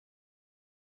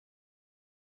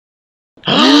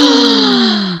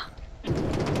No,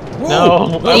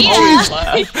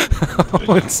 Oh,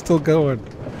 Oh, it's still going.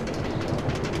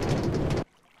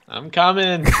 I'm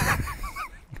coming.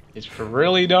 It's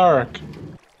really dark.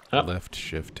 Oh. Left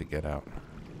shift to get out.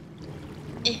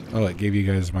 Oh, it gave you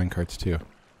guys minecarts too.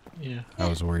 Yeah. I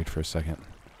was worried for a second.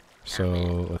 So,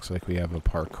 looks like we have a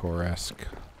parkour-esque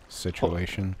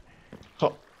situation.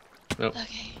 Oh. Nope.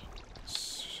 Okay.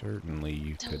 Certainly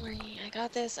you could... Don't worry, I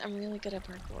got this. I'm really good at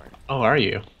parkour. Oh, are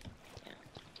you? Yeah.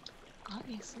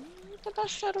 Obviously, the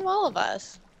best out of all of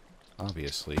us.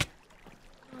 Obviously.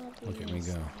 Look at me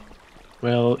go.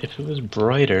 Well, if it was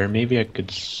brighter, maybe I could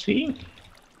see.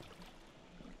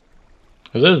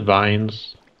 Are those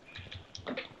vines?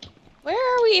 Where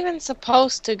are we even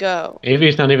supposed to go? Maybe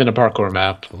it's not even a parkour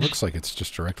map. It looks like it's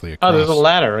just directly across. Oh, there's a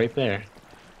ladder right there.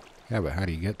 Yeah, but how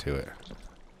do you get to it?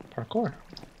 Parkour.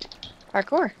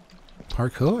 Parkour.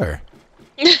 Parkour.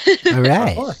 All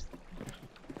right. Parkour.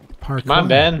 Parkour. Come on,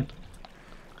 Ben.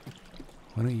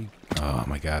 What are you... Oh,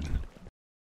 my God.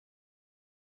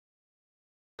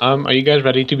 Are you guys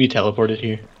ready to be teleported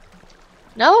here?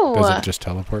 No. Does it just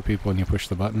teleport people when you push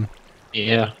the button?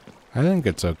 Yeah. I think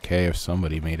it's okay if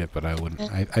somebody made it, but I wouldn't.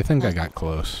 I think I got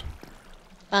close.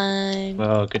 Fine.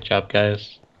 Well, good job,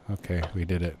 guys. Okay, we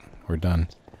did it. We're done.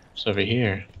 It's over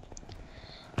here.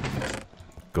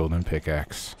 Golden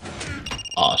pickaxe.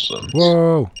 Awesome.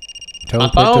 Whoa!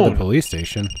 Teleport to the phone. police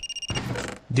station.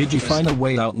 Did you find a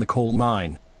way out in the coal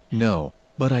mine? No,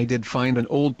 but I did find an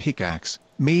old pickaxe.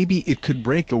 Maybe it could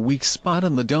break a weak spot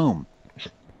in the dome.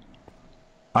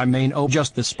 I may know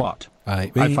just the spot. I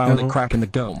found a crack in the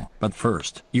dome, but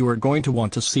first, you are going to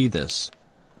want to see this.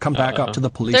 Come back up to the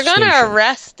police They're station. gonna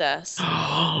arrest us.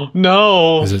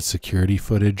 No! Is it security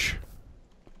footage?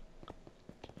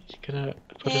 He's gonna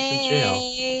put us in jail.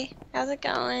 Hey, how's it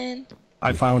going?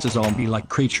 I found a zombie-like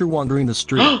creature wandering the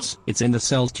streets. It's in the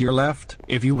cells to your left,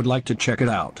 if you would like to check it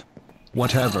out.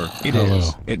 Whatever it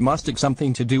is, it must have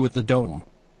something to do with the dome.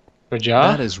 Good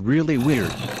job. That is really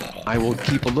weird. I will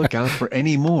keep a lookout for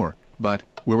any more, but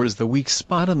where is the weak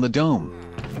spot in the dome?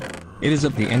 It is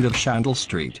at the end of Chandler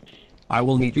Street. I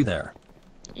will meet you there.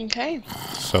 Okay.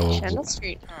 So, Chandler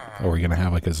Street. are we gonna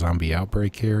have like a zombie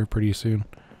outbreak here pretty soon?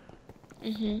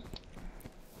 Mm-hmm.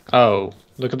 Oh,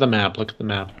 look at the map. Look at the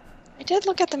map. I did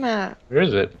look at the map. Where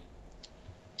is it?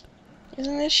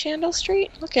 Isn't this Chandler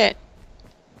Street? Look at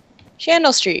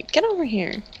Chandler Street. Get over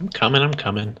here. I'm coming. I'm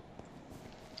coming.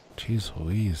 Jeez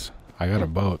Louise. I got a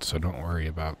boat, so don't worry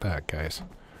about that, guys.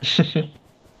 We're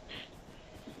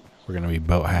gonna be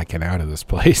boat hacking out of this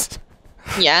place.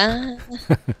 Yeah.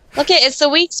 Look at it's the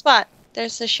weak spot.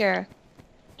 There's the sheriff.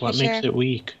 What Hey, makes Sheriff. it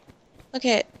weak? Look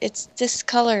at it's this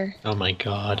color. Oh my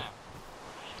god.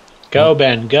 Go,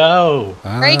 Ben, go!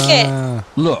 Break it.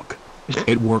 Look,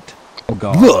 it worked. Oh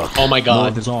god. Look! Oh my More god.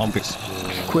 of the zombies.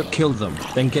 Quick, kill them,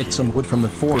 then get some wood from the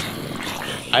forest.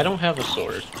 I don't have a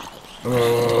sword.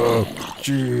 Oh,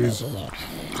 jeez.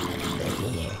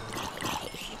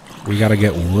 We gotta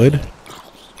get wood?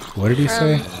 What did he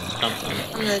say? Something.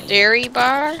 From the dairy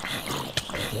bar.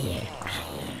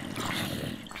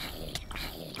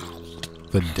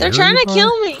 The They're trying to bar?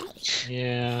 kill me.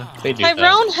 Yeah, they do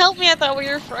Tyrone, help me! I thought we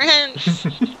were friends.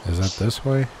 Is that this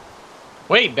way?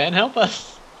 Wait, Ben, help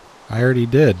us! I already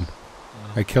did.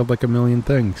 I killed like a million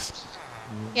things.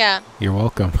 Yeah. You're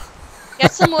welcome.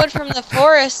 Get some wood from the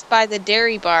forest by the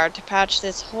dairy bar to patch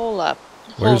this hole up.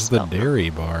 Where's the Hole spell. dairy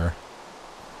bar?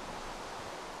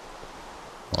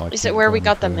 Well, I Is it can't where go we any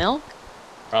got the further. milk?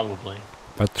 Probably.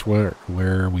 That's where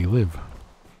we live,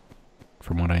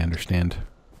 from what I understand.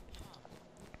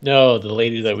 No, the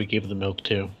lady that we gave the milk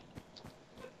to.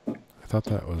 I thought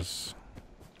that was...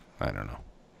 I don't know.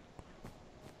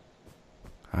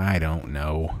 I don't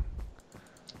know.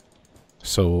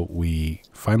 So we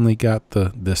finally got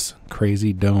this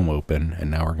crazy dome open,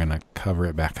 and now we're gonna cover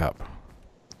it back up.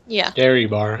 Yeah. Dairy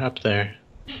bar, up there.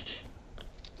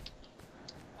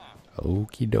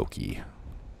 Okie dokie.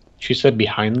 She said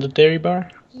behind the dairy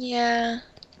bar? Yeah.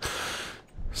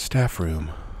 Staff room.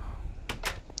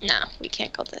 No, we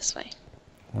can't go this way.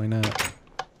 Why not?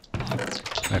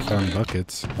 I found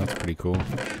buckets. That's pretty cool.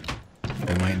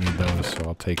 We might need those, so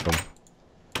I'll take them.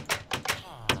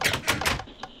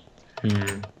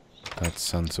 That's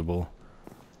sensible.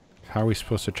 How are we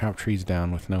supposed to chop trees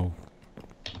down with no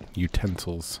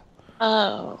utensils?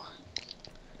 Oh.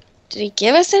 Did he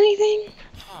give us anything?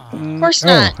 Of course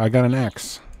not. Oh, I got an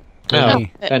axe. No,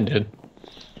 Yay. Ben did.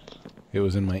 It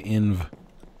was in my inv.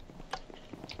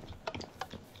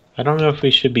 I don't know if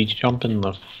we should be jumping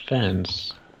the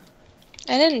fence.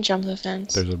 I didn't jump the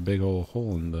fence. There's a big old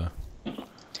hole in the... Do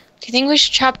you think we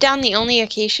should chop down the only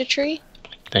acacia tree?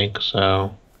 think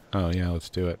so. Oh, yeah, let's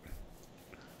do it.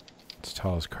 It's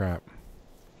tall as crap.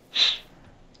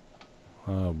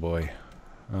 Oh, boy.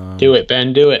 Do it,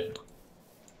 Ben, do it.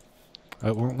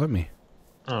 It won't let me.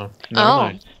 Oh, never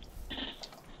mind.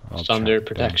 I'll It's under chop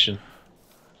protection. down.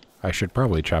 I should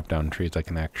probably chop down trees I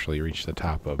can actually reach the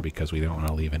top of, because we don't want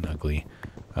to leave an ugly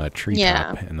tree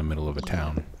top in the middle of a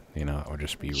town. You know, that would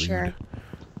just be rude.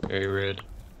 Very rude.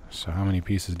 So how many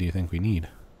pieces do you think we need?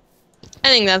 I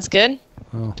think that's good.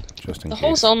 Well, just in The case.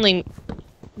 hole's only,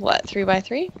 what, 3x3?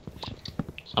 We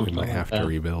Something might like have that. to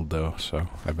rebuild, though, so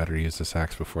I better use this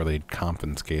axe before they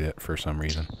confiscate it for some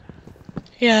reason.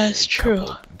 Yeah, it's true.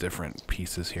 Couple different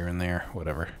pieces here and there,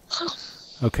 whatever.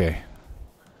 Okay.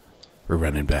 We're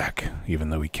running back, even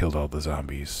though we killed all the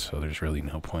zombies, so there's really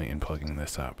no point in plugging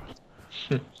this up.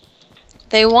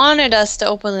 They wanted us to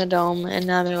open the dome, and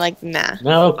now they're like, nah.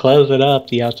 No, close it up.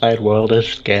 The outside world is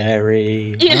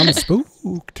scary. I'm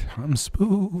spooked. I'm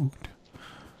spooked.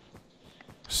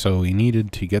 So we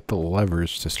needed to get the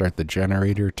levers to start the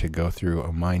generator to go through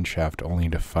a mine shaft, only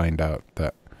to find out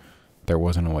that there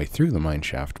wasn't a way through the mine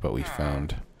shaft, but we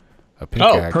found a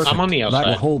pickaxe. I'm on the That will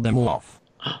outside. hold them off.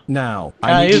 Now,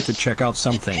 I need you Guys. to check out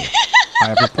something. I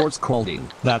have reports calling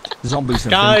that zombies have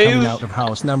been coming out of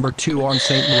house number 2 on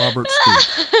St. Robert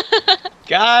Street.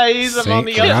 Guys, I'm on St.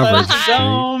 the outside Robert's of the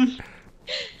dome.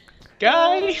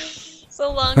 Guys.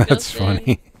 So long, That's Justin.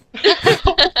 funny.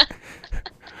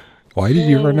 Why did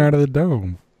you run out of the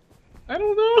dome? I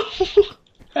don't know.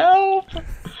 Help.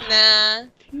 Nah.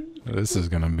 This is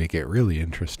going to make it really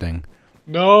interesting.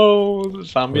 No, the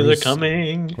zombies Where's- are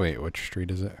coming. Wait, which street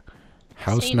is it?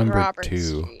 House St. number Robert 2.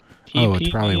 Street. Oh, it's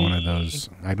probably one of those.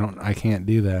 I can't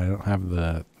do that. I don't have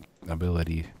the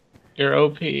ability. You're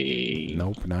OP.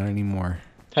 Nope, not anymore.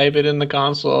 Type it in the I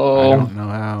console. don't know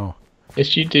how.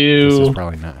 Yes, you This is do.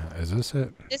 probably not. Is this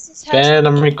it? This is how Ben,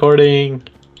 I'm recording.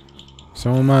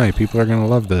 So am I. People are going to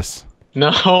love this.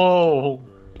 No.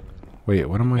 Wait,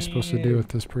 what am I supposed to do with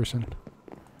this person?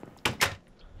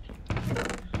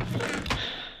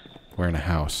 We're in a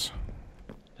house.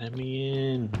 Let me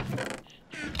in.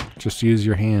 Just use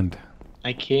your hand.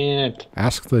 I can't.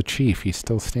 Ask the chief. He's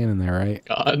still standing there, right?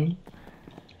 God.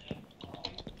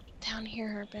 down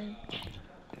here, Ben.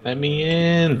 Let me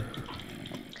in.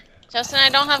 Justin, I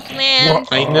don't have commands.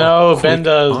 I know, Ben Quick,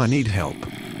 does. I need help.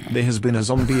 There has been a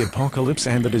zombie apocalypse,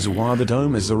 and that is why the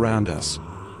dome is around us.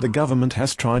 The government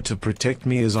has tried to protect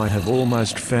me, as I have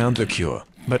almost found a cure.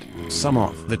 But some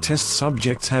of the test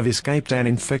subjects have escaped and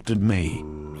infected me.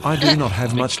 I do not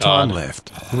have much time God.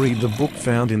 left. Read the book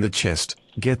found in the chest.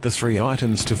 Get the 3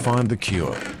 items to find the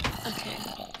cure. Okay.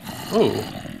 Oh.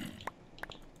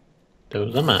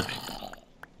 Those are mine.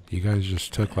 You guys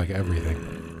just took like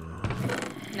everything.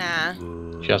 Nah.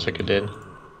 Jessica did.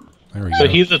 There we So go.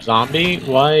 he's a zombie?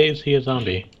 Why is he a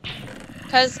zombie?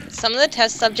 Because some of the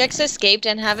test subjects escaped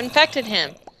and have infected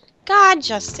him. God,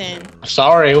 Justin.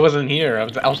 Sorry, I wasn't here. I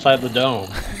was outside the dome.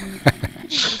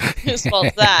 Whose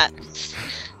fault's that?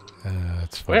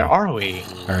 That's funny. Where are we?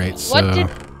 All right, so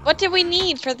What did we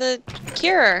need for the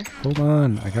cure? hold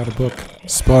on. I got a book.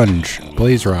 Sponge,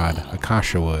 blaze rod,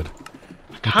 acacia wood.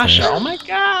 Kasha, oh my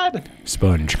god!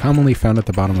 Sponge, commonly found at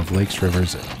the bottom of lakes,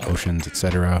 rivers, oceans,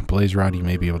 etc. Blaze rod, you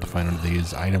may be able to find one of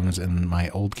these items in my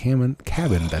old cabin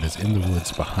that is in the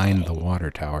woods behind the water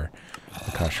tower.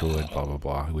 Acacia wood, blah, blah,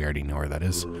 blah. We already know where that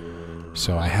is.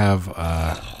 So I have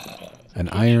an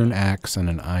iron axe and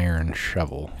an iron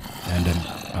shovel and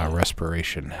a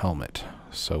respiration helmet.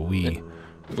 So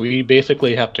We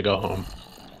basically have to go home.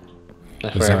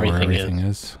 That's is where that everything, where everything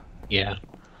is. is? Yeah.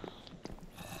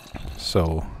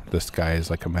 So this guy is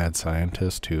like a mad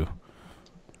scientist who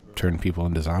turned people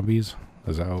into zombies?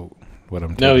 Is that what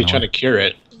I'm No, taking he's trying to away? cure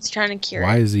it. He's trying to cure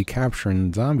Why it. is he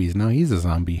capturing zombies? Now he's a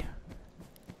zombie.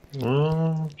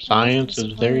 Well, science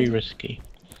is very risky.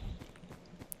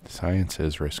 Science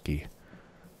is risky.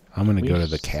 I'm gonna We go to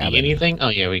the see cabin. anything? Oh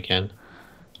yeah, we can.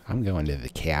 I'm going to the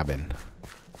cabin.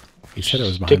 You said it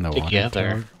was Stick behind the water together.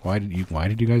 tower. Why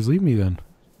did you guys leave me then?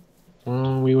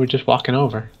 Well, we were just walking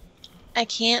over. I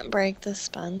can't break the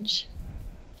sponge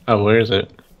Oh, where is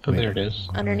it? Oh, Wait. there it is.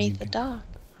 underneath the dock.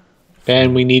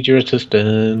 Ben, we need your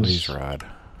assistance. Blaze rod.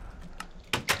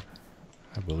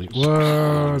 I believe.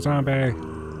 Whoa, zombie!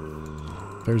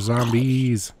 There's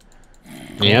zombies.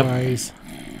 Yep. Guys.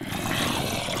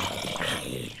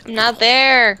 I'm not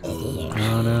there.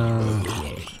 Oh no.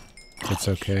 It's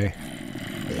okay.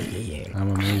 I'm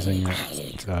amazing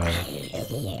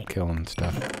at killing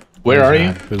stuff. Where are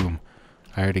you? Blaze rod, boom.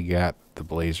 I already got the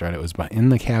blaze rod. It was in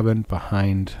the cabin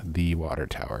behind the water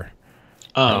tower.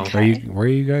 Oh, Okay. Where are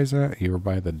you guys at? You were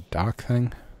by the dock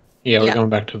thing? yeah, we're Yeah. going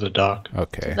back to the dock.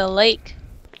 Okay. The lake.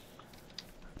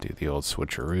 Do the old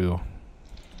switcheroo.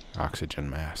 Oxygen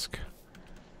mask.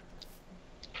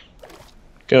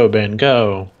 Go, Ben,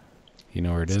 go. You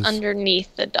know where it It's is?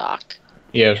 underneath the dock.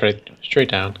 Yeah, it's right straight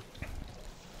down.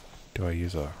 Do I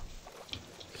use a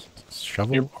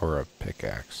shovel or a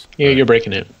pickaxe? Yeah, you're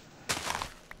breaking it.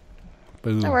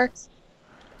 Boom. That works.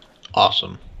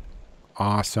 Awesome.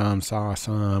 Awesome,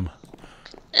 awesome.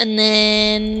 And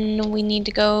then we need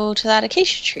to go to that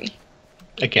acacia tree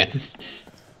Again.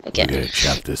 again. We're gonna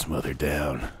chop this mother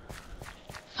down.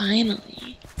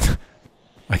 Finally.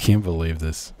 I can't believe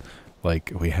this.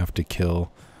 Like, we have to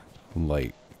kill,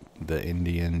 like, the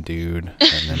Indian dude,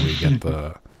 and then we get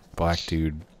the black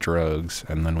dude drugs,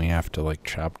 and then we have to, like,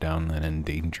 chop down an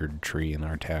endangered tree in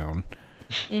our town.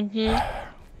 Mm-hmm.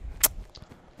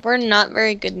 We're not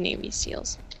very good Navy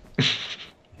SEALs,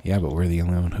 Yeah, but we're the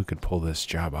only one who could pull this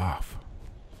job off.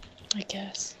 I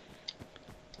guess.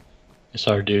 It's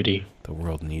our duty. The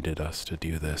world needed us to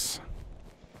do this.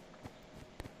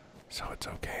 So it's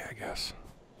okay, I guess.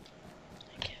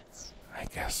 I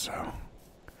guess so.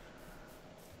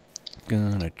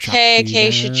 Gonna chop Hey, you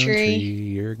acacia down, tree.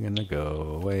 You're gonna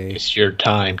go away. It's your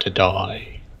time to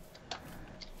die.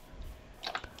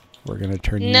 We're gonna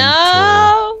turn you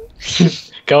No!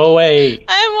 Go away.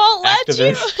 I won't let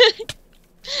Activist.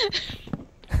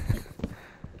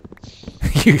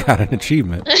 into... You got an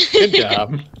achievement. Good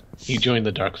job. You joined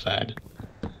the dark side.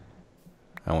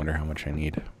 I wonder how much I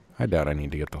need. I doubt I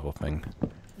need to get the whole thing.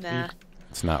 Nah.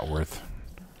 It's not worth...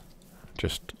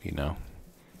 Just, you know...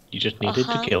 You just needed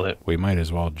to kill it. We might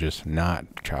as well just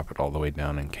not chop it all the way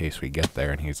down in case we get there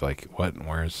and he's like, what?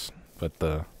 Where's... But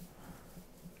the...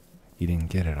 You didn't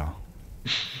get it all.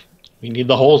 We need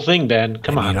the whole thing, Ben.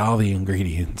 Come I on. need all the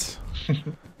ingredients.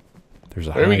 There's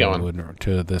a Where are we highway going?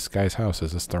 to this guy's house.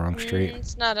 Is this the wrong street?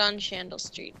 It's not on Chandel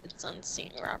Street. It's on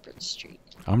St. Robert Street.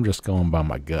 I'm just going by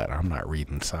my gut. I'm not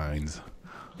reading signs.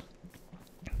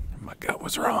 My gut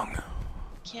was wrong.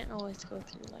 Can't always go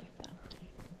through life that way.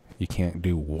 You can't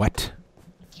do what?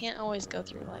 Can't always go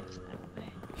through life that way.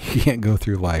 You can't go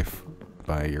through life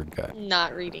by your gut.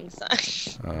 Not reading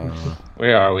signs.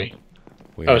 Where are we?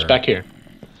 Oh, it's back here.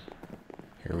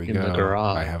 Here we In go. the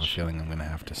garage. I have a feeling I'm going to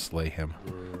have to slay him.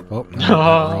 Oh, no, we're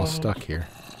all stuck here.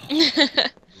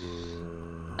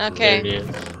 Okay. There it is.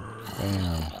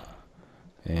 Bam.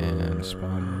 And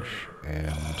sponge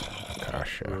and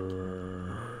acacia.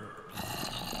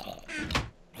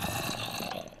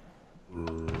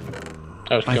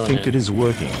 I think it is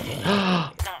working. Oh,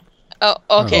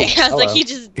 okay. Oh, I was like, hello. he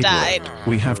just It died. worked.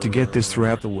 We have to get this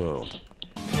throughout the world.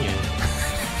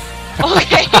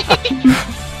 Okay.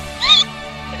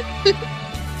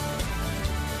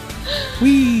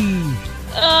 Whee!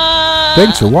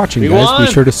 Thanks for watching, We guys. won!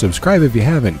 Be sure to subscribe if you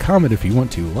haven't, comment if you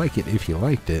want to, like it if you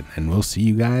liked it, and we'll see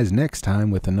you guys next time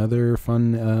with another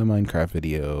fun Minecraft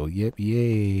video. Yep,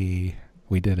 yay.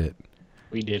 We did it.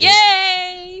 We did it. Yay!